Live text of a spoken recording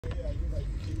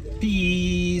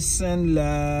Peace and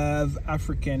love,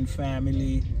 African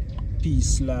family.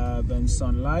 Peace, love, and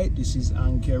sunlight. This is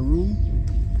Ankeru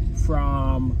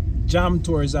from Jam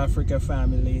Tours Africa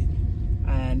family,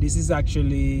 and this is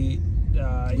actually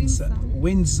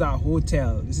Windsor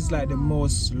Hotel. This is like the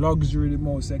most luxury, the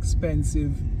most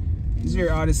expensive. This is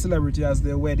where all the celebrities has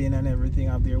their wedding and everything,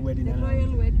 have their wedding. The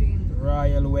royal wedding.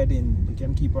 Royal wedding. You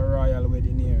can keep a royal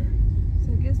wedding here.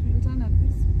 So I guess we'll turn at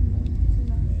this.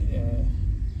 Yeah.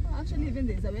 Oh, actually, even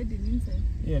there's a wedding inside.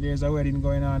 Yeah, there's a wedding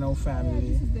going on, our family.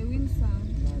 Yeah, this is the Windsor.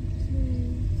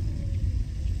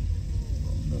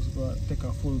 Let's go take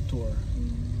a full tour.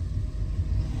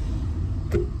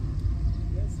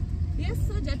 Yes,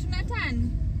 Soja, tuna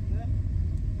turn.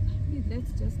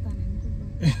 Let's just turn and go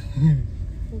back.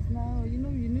 Because now, you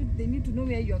know, they need to know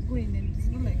where you are going, and it's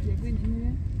not like you're going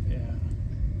anywhere. Yeah.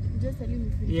 Just tell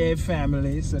him if you Yeah,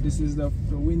 family. So this is the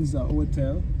Windsor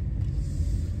Hotel.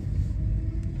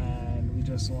 And we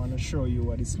just want to show you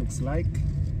what this looks like.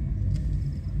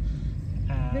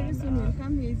 And, very soon we'll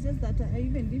come here. It's just that I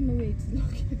even didn't know where it's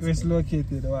located. Where it's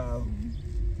located, wow.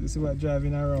 This is what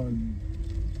driving around.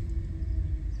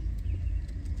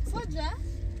 Soja,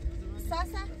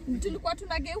 sasa tulikuwa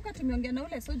tunageuka, tumeongea na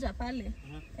ule Soja pale.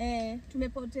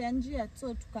 Tumepotea njia,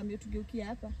 so tukaambia tugeukie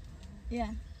hapa. Yeah.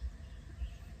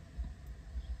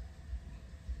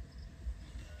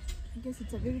 I guess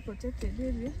it's a very protected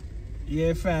area.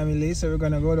 Yeah, family. So we're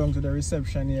gonna go down to the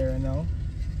reception here now.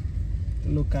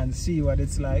 Look and see what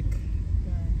it's like.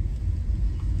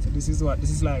 So this is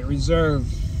like reserve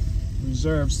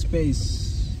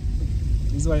space.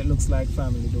 This is what it looks like,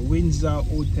 family. The Windsor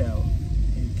Hotel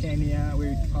in Kenya,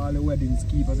 where all the weddings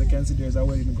keep. As you can see, there's a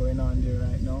wedding going on there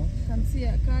right now. You can see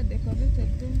a car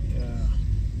decorated there. Yeah.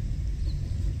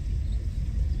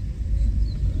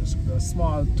 Just a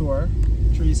small tour,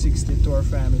 360 tour,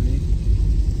 family.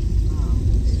 Wow.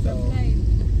 So,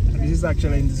 and this is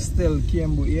actually in the still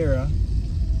Kiambu area,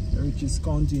 the richest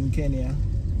county in Kenya.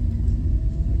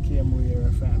 The Kiambu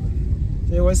area, family.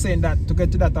 So you were saying that to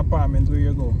get to that apartment, where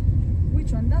you go?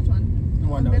 Which one? That one?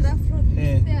 On the rough road.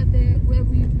 There, where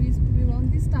we were on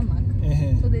this tarmac.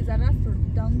 So there's a rough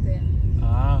road down there.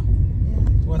 Ah.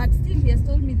 Yeah. But still, he has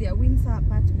told me they are Windsor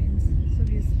apartments, so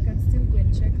we can still go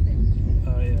and check them.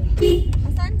 Oh yeah.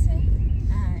 Asante.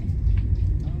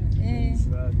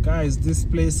 Guys, this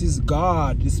place is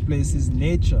God. This place is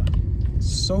nature.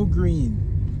 So green,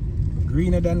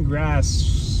 greener than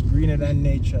grass, greener than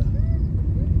nature.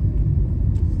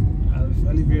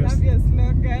 I'll leave here. Love your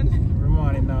slogan. Every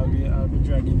morning I'll be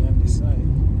dragging you on this side.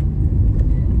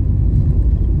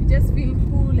 You just feel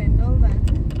cool and all that.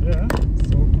 Yeah,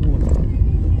 so cool.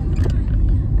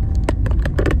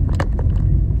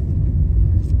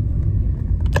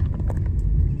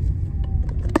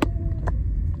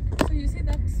 So you see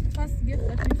that first gate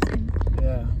that you've seen?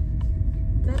 Yeah.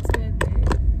 That's where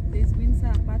there's Windsor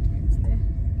apartments there.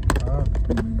 Ah.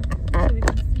 So we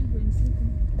can still go and see them.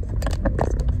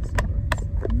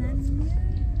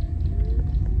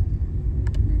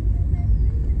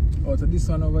 Oh, so this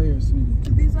one over here,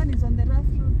 sweetie. This one is on the rough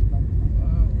road.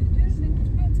 Wow. Just need to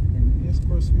go and see them. Yes, of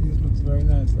course, sweetie. This looks very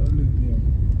nice. I'll live there.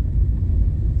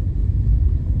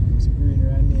 It's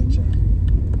greenery and nature.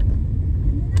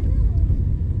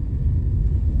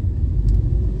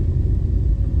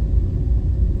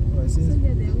 Oh, I see. So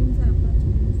yeah, the Windsor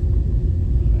apartments.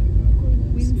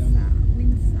 Windsor.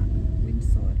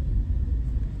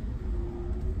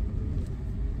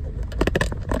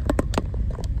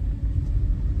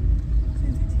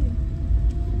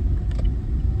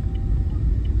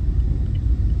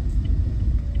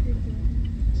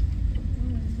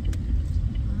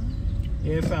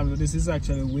 Yeah, family, this is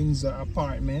actually Windsor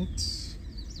apartment.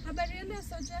 Habari yenu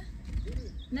Soja?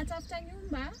 Natafuta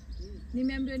nyumba.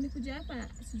 Nimeambiwa nikuja hapa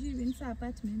sijui Windsor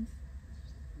apartment.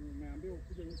 Nimeambiwa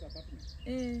ukuje Windsor apartment.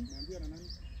 Nimeambiwa na nani?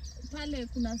 Pale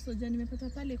kuna Soja nimepata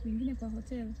pale kwingine kwa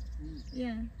hotel.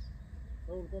 Yeah.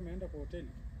 Wewe ulikuwa umeenda kwa hoteli?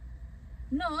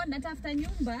 No, natafuta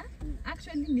nyumba.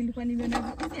 Actually nilikuwa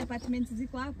nimeona hizi apartments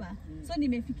ziko hapa. So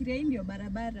nimefikiria hii ndio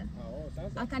barabara.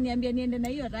 Sasa. Akaniambia niende na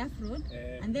hiyo rough road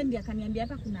and then akaniambia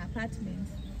hapa kuna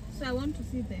apartments. So I want to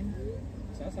see them.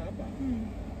 Sasa hapa.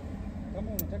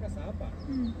 Kama unataka saa hapa,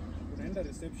 unaenda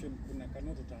reception, kuna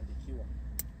kanoti utaandikiwa.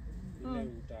 Ile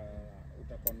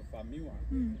utakonfirmiwa.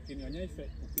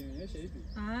 Ukinionyesha hivi.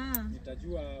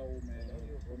 Nitajua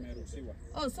umeruhusiwa.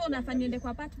 Oh, so unafanya niende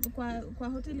kwa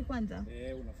hoteli kwanza?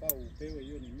 Unafaa upewe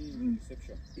hiyo nini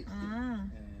reception.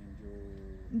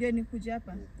 Ndio nikuja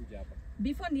hapa. Kuja hapa.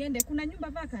 Before niende kuna nyumba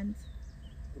vacant?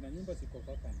 Kuna nyumba ziko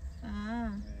vacant.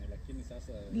 Lakini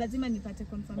sasa lazima nipate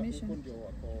confirmation. Huko ndio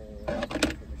wako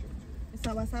information.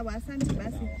 Sawa sawa, asante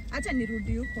basi. Sawa. Acha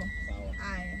nirudi huko. Sawa.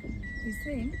 Aya. He's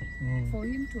saying for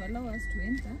him to allow us to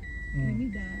enter, we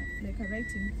need like a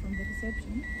writing from the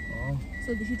reception. Oh.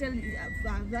 So he tell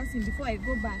I've asked him before I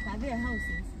go back, are there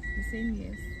houses? He's saying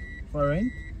yes. For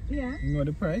rent? Yeah. You know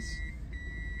the price?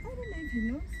 I don't know if he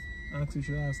knows. Actually,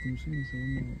 should ask him soon so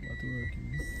you know what to work in.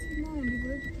 No, we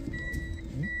good.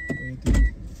 What do you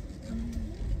think?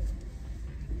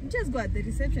 Just go at the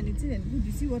reception, it's even good.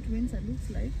 You see what Windsor looks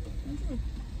like.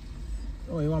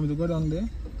 Oh, you want me to go down there?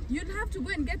 You'd have to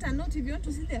go and get a note if you want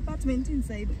to see the apartment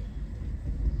inside.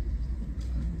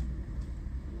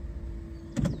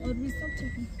 Or we stop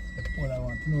checking? Well, I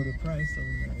want to know the price. So,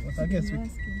 but I guess we...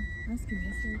 Ask him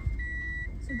yourself.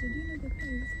 So did you know the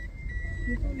price?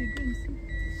 Before we go and see.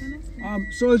 Can I ask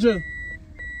him? Soldier.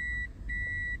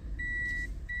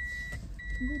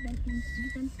 Go back and see. You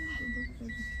can see the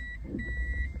box.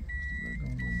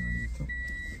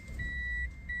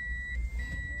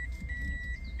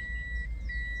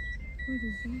 What is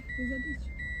that? Is that it?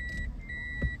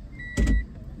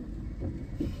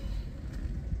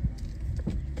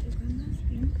 You can ask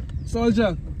him.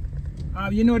 Soldier,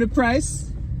 you know the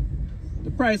price?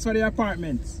 The price for the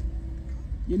apartments?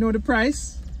 You know the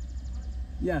price?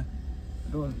 Yeah.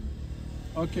 Go.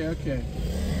 Okay.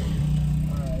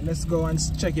 Alright, let's go and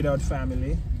check it out,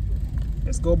 family.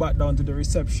 Let's go back down to the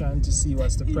reception to see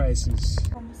what's the prices.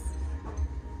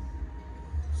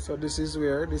 So this is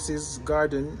where? This is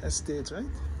Garden Estate, right?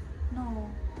 No.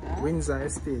 Windsor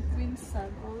Estate. Windsor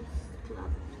Golf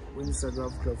Club. Windsor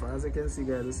Golf Club. As you can see,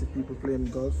 guys, you see people playing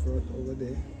golf right over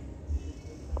there.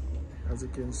 As you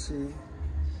can see,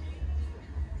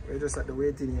 we're just at the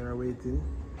waiting area, waiting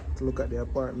to look at the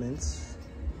apartments.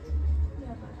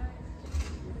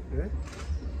 Yeah?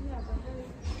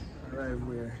 Arrive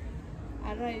where?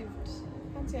 Arrived.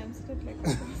 Can't say I'm straight like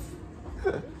this.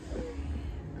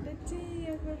 The tea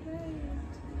has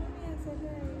arrived. Mommy has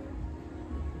arrived.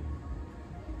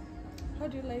 How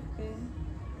do you like the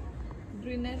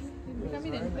greenery? You come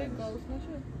in and play golf, not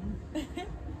sure.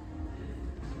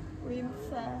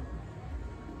 Windsor.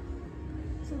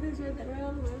 So this is where the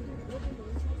royal world is.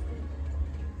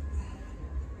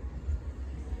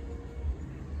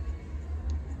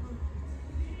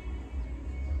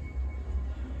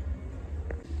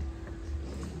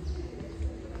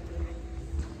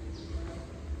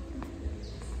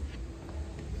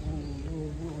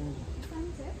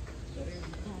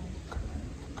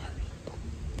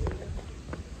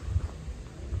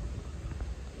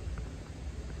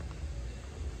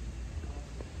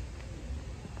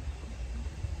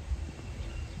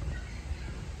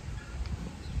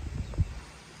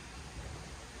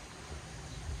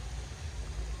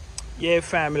 Yeah,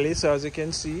 family, so as you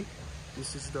can see,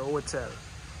 this is the hotel,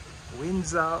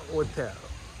 Windsor Hotel.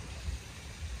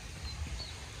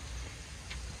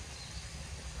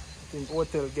 I think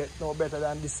hotel gets no better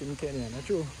than this in Kenya, not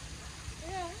true?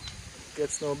 Yeah.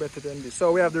 Gets no better than this.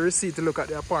 So we have the receipt to look at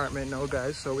the apartment now,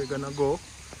 guys, so we're gonna go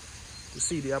to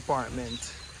see the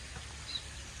apartment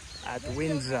at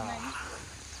Windsor.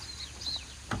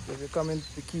 So if you come in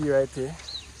the key right here,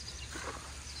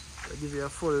 I'll give you a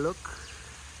full look.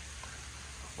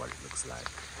 What it looks like.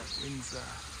 Windsor.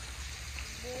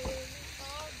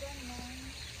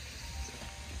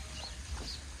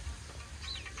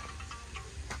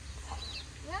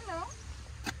 Hello.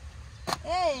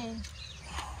 Hey.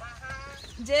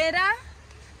 Jera.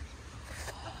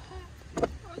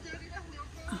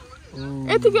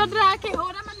 Eti vyodra ke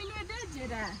hora mamilwe de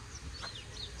Jera.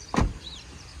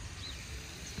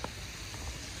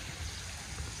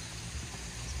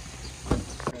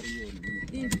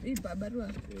 Hii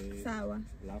barua. Sawa.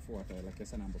 Alafu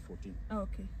wataelekeza namba 14.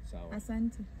 Okay. Sawa.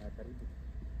 Asante. Karibu.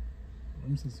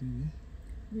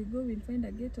 We go, we'll find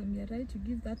a gate on your right. You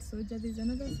give that soldier. There's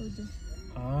another soldier.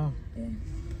 Ah. Yeah.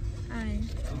 Aye.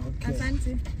 Okay.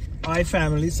 Asante. Hi,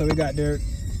 family. So we got the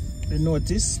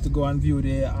notice to go and view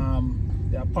the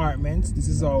apartments. This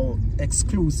is how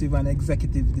exclusive and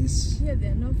executive this. Here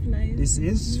there are no flies. This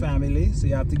is, family. So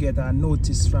you have to get a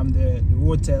notice from the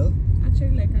hotel.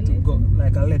 Actually, like a letter.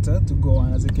 Like a letter to go,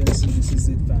 and as you can see, this is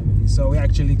it, family. So we're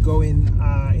actually going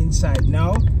inside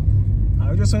now.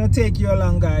 I just want to take you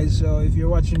along, guys. So if you're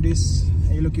watching this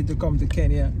and you're looking to come to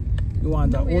Kenya, you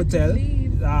want a hotel,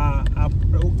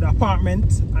 the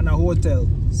apartment and a hotel.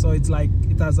 So it's like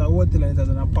it has a hotel and it has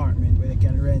an apartment where you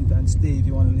can rent and stay if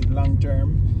you want to live long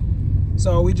term.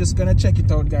 So we're just gonna check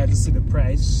it out, guys, to see the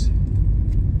price,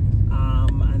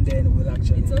 and then we'll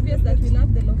actually. It's obvious that we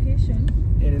love the location.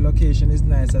 Yeah, the location is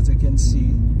nice, as you can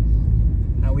see,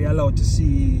 and we're allowed to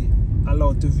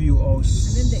view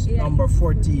house number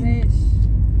 14.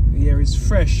 here is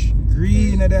fresh,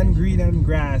 greener than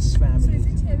grass, So family. is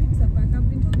it here Windsor Park? I've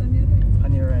been told on your right.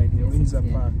 On your right here, Yes, Windsor it's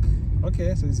here. Park.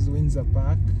 Okay, so this is Windsor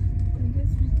Park. I guess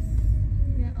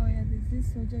it's yeah. Oh yeah, there's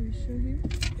this soldier we show him.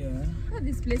 Yeah, Oh,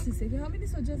 this place is safe. How many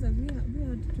soldiers have we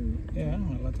had to? yeah,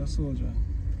 a lot of soldier.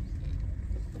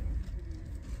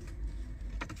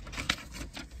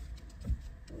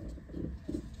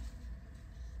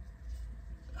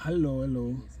 Hello,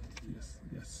 hello. Yes,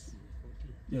 yes.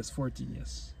 Yes, 14,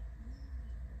 yes.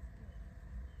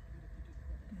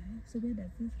 So where does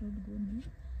this road go now?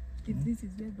 If this is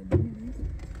where the money is.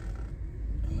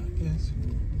 Yes,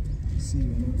 see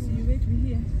you. So you wait me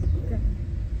here.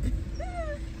 You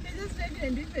just drive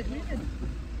and leave it.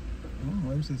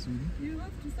 What is this, sweetie? You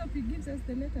have to stop. He gives us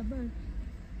the letter back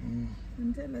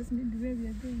and tell us maybe where we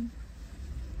are going.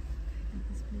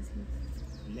 This place looks.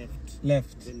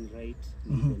 Left. Then right,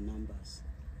 the numbers.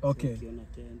 Okay. So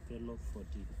 10, 12,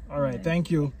 14. All right, thank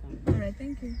you. All right,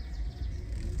 thank you.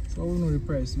 So we know the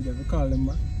price. We have to call them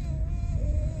back.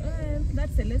 That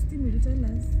Celestine will tell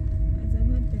us. As I've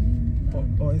heard the name.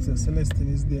 Oh, it's a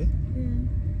Celestine is there. Yeah.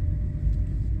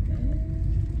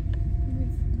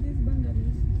 With these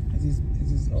bungalows. Is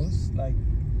this house? Like,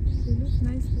 They look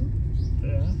nice though.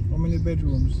 yeah. How many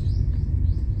bedrooms?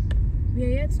 We are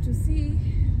yet to see.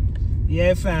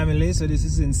 Yeah, family. So this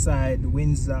is inside the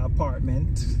Windsor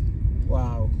apartment.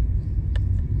 Wow.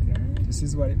 Yeah. This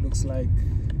is what it looks like.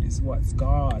 This is what's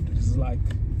God. This is like.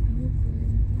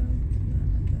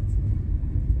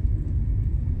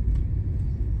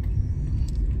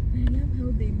 I love how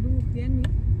they look. Yanni,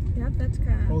 they have that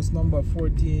car. House number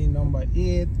 14, number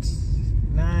 8,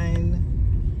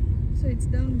 9. So it's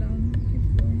down.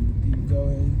 Keep going. Keep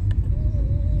going.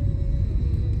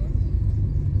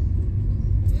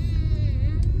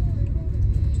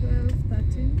 12,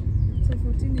 13. So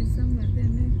 14 is somewhere there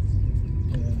next.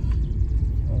 Yeah.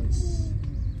 Oh, it's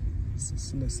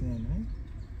Celestine, right?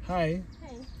 Hi.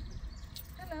 Hey,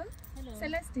 Hello? hello.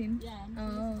 Celestine? Yeah, I'm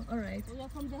Oh, alright. We are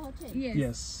from the hotel. Yes.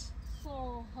 Yes.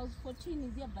 So house 14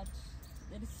 is here, but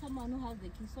there is someone who has the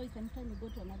key, so you can tell me go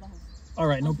to another house. All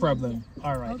right, no House one problem. here.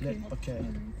 All right. Okay. Okay.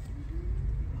 Alright.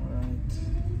 All right.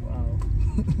 Wow.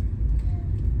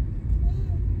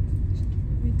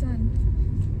 We turn.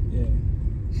 Yeah.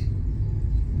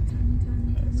 Turn.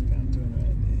 That's kind of turn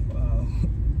right there. Wow.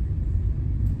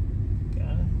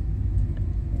 Okay.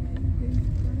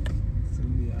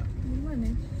 Sylvia.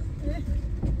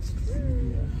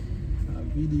 Sylvia. A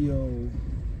video.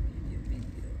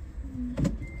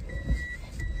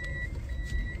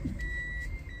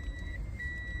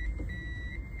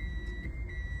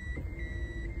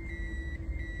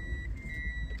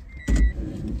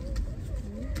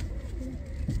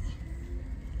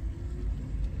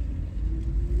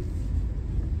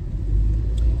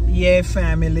 Yeah,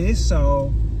 family.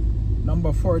 So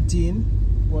number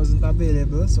 14 wasn't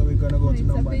available, so we're gonna go to It's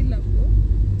number. available.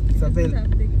 It's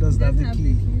available. It doesn't have the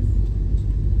key. keys.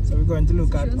 So we're going to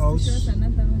look at Shows house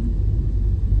another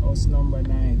one. house number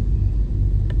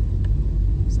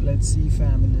 9. So let's see,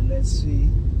 family. Let's see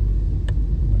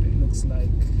what it looks like.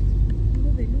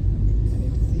 Oh, they look a bit. And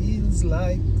it feels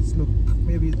like, look,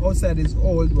 maybe outside is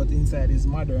old, but inside is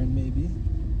modern, maybe.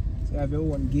 So you have your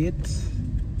own gate.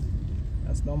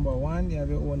 That's number 1. You have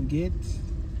your own gate.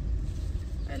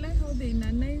 I like how they're in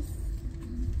a nice,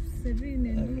 serene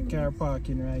and And the car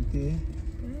parking right there. yeah,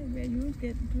 where you won't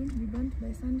be burnt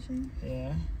by sunshine.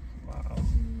 Yeah. Wow.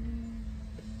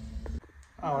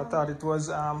 Oh, I thought it was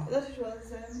That it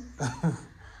was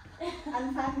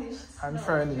unfurnished.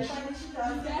 unfurnished. Furnished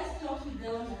was Just talk with the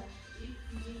owner if you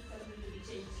need something to be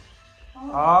changed.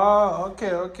 Oh,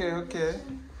 okay.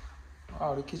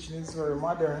 Wow, the kitchen is very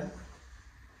modern.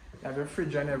 You have your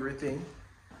fridge and everything.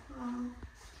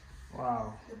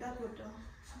 Wow. the double door.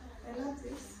 I love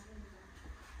this.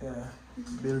 Yeah.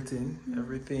 Built in,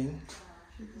 everything.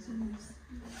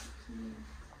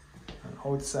 And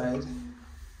outside.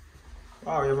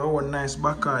 Wow, you have a one nice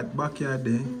backyard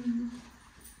there.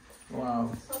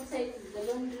 Wow. Outside is the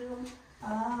laundry room.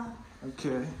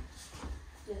 Okay.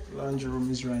 Laundry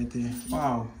room is right there.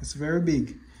 Wow, it's very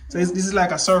big. So this is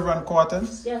like a servant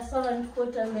quarters? Yeah, servant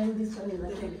quarter, and then this one is a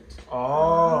toilet.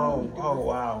 Oh,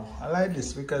 wow. I like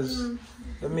this because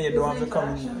the maid don't have to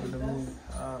come in with the maid.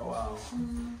 Oh, wow.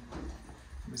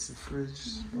 This is the fridge,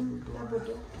 double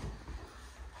door.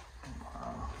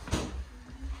 Wow. I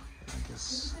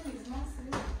guess.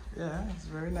 Yeah, it's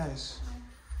very nice.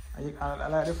 And I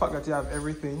like the fact that you have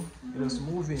everything. You just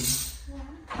move in.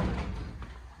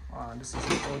 Wow, this is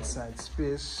the outside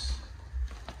space.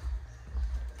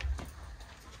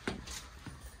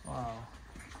 Wow.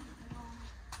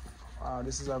 Wow,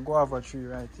 this is a guava tree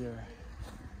right here.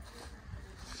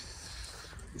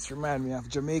 This reminds me of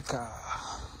Jamaica.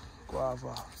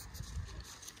 Guava.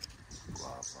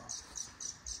 Guava.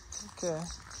 Okay.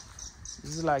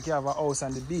 This is like you have a house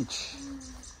on the beach.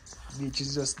 Beach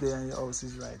is just there and your house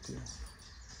is right here.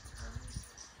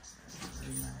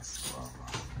 Very nice. Guava.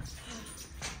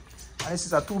 And this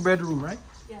is a 2-bedroom, right?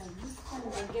 Yeah, this one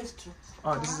is a guest room.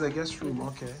 Oh, this is a guest room.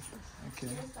 Okay. Okay.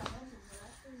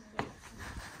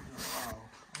 Wow.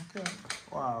 Okay.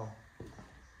 Wow.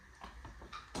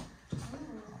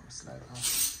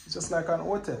 It's just like an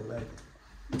hotel, like.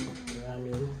 You know what I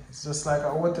mean? It's just like a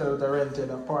hotel with a rented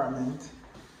apartment.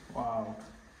 Wow.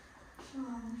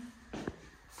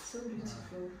 So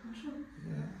beautiful.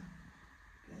 Yeah.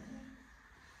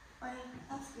 I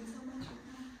asked you so much.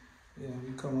 Yeah,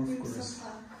 we come of course.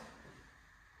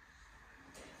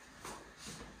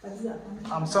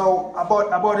 So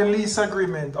about the lease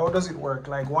agreement, how does it work?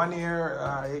 Like 1 year,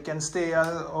 you can stay.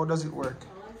 How does it work?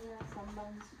 1 year, some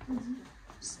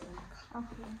months.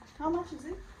 Okay. How much is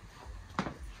it?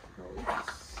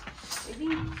 I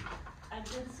think at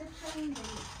the reception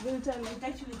they will tell me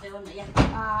actually the owner. Yeah.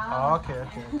 Oh, okay.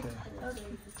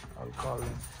 I'll call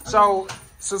him. So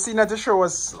seeing that the show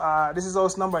was this is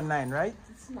house number 9, right?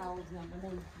 It's now number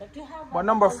 9. But you have. But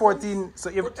number 14. So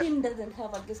if 14 doesn't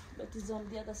have a guest, but it's on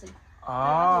the other side.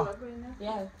 ah,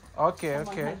 Yeah. okay.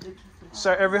 Someone had the key.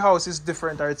 So every house is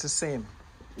different or it's the same?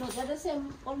 No, they're the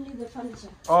same. Only the furniture.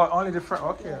 Oh, only the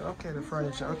okay, the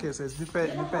furniture. Okay, so it The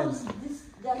depends. house, this,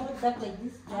 they're not that like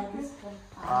this. They're this one.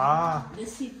 Ah, The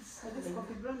seats. This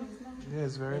coffee brown is not. yeah,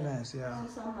 it's very nice. Yeah.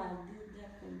 Some are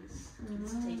they're from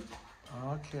this type.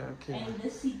 Okay. And the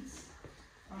seats.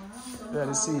 Yeah,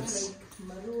 the seats.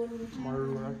 Like maroon.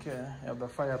 Maroon. Okay, you have the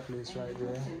fireplace right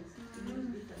there.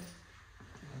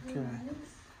 Okay.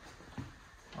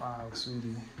 Wow,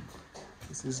 sweetie.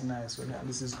 This is nice.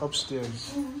 This is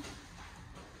upstairs.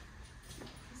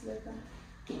 It's like a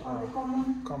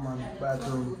Common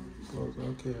bathroom.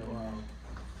 Okay, wow.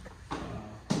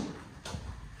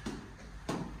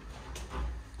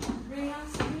 bring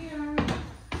us here.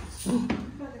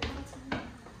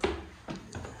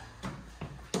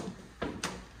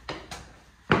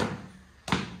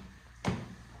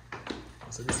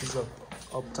 So this is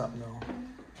up top now.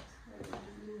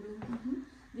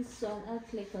 This one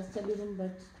acts like a study room,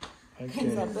 but Okay.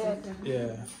 it's a bed.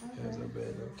 Yeah, there's a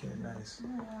bed. Okay, nice.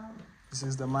 This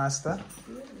is the master.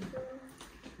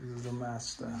 This is the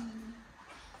master.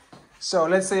 So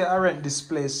let's say I rent this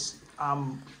place.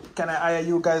 Can I hire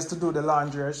you guys to do the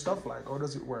laundry or stuff? Like, how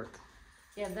does it work?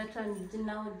 Yeah, that one is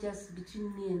now just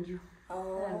between me and you.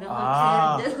 Oh. The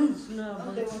Ah. hotel doesn't know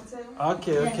about The it. hotel.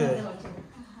 Okay. Yeah, the hotel.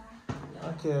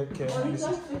 Okay. Or you This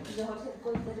can is- fit to the hotel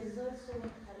because there is also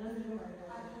a laundry room.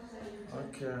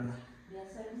 Okay. There are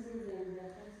services and there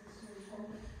are services.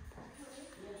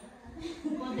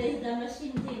 Well, there is the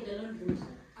machine there in the laundry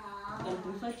room. I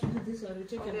prefer to do this or we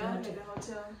take Oh, a they are hotel. in the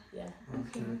hotel. Yeah.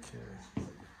 Okay.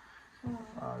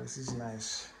 Oh, this is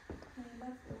nice. I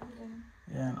love the wooden.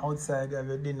 Yeah, and outside you have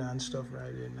your dinner and stuff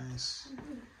right there. Nice.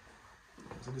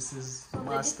 So this is So the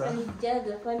master. different there,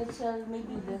 the furniture,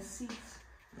 maybe the seats.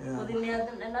 Yeah. But in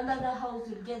another house,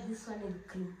 you get this one in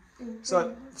cream.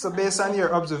 So based on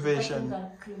your observation,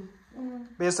 Cream.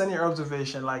 based on your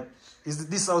observation, like,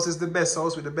 this house is the best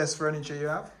house with the best furniture you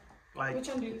have? Like, Which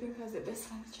one do you think has the best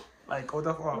furniture? like out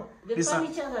of all? The This one,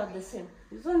 furniture are the same.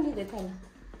 It's only the color.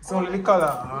 it's only the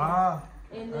color. Ah,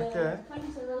 And okay. the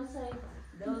furniture outside,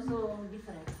 they're also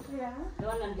different. Yeah. The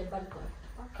one on the balcony.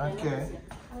 Okay.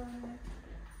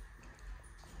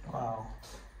 Wow.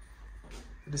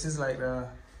 This is like the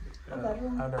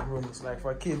other room. It's like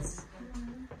for kids.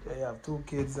 Yeah, you have 2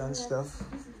 kids and stuff.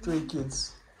 3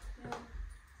 kids.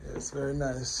 Yeah, it's very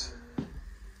nice.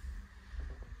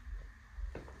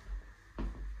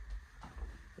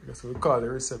 I guess we'll call the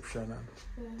reception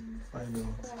and find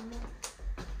out.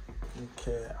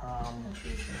 Okay.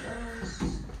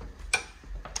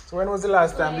 So when was the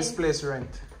last time this place rent?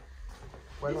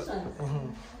 When This was,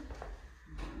 one?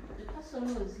 The person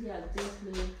who was here just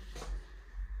moved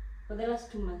for the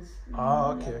last 2 months.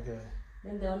 Oh, okay.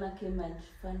 Then the owner came and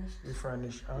furnished. We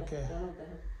furnish. Okay. Yeah, the owner of the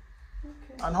house.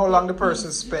 Okay. And how long the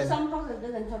person spend? Some houses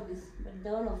doesn't have this, but the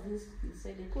owner of this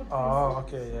decided. Oh,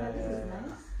 okay. Yeah. This is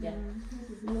nice. Yeah.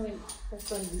 No,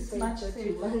 that's one decided much for 2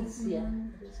 safer. months. Yeah.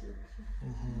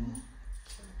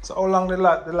 So how long the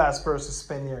last person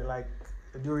spend here? Like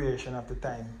the duration of the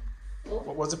time? Oh.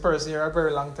 Was the person here a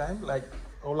very long time? Like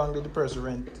how long did the person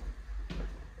rent?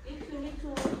 If you need to,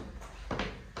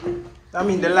 I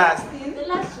mean the last. the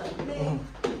last one,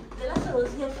 the last one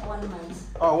was here for 1 month.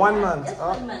 Oh, 1 month. Just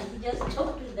 1 month. He just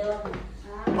talked with the owner.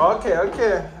 Okay.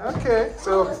 I was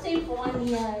So staying for 1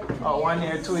 year. 2 1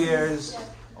 year, 2 years.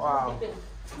 Wow.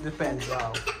 Depends.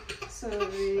 Wow. Sorry.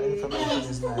 The information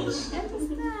is nice. I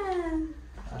understand.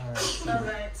 Alright.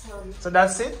 Alright, sorry. So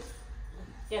that's it?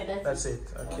 Yeah, That's it.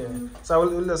 Okay. So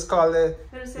we'll just call the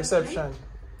reception.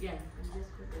 Yeah, I'll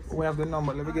just put this. We have the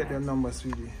number. Let me get the numbers,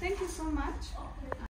 sweetie. Thank you so much.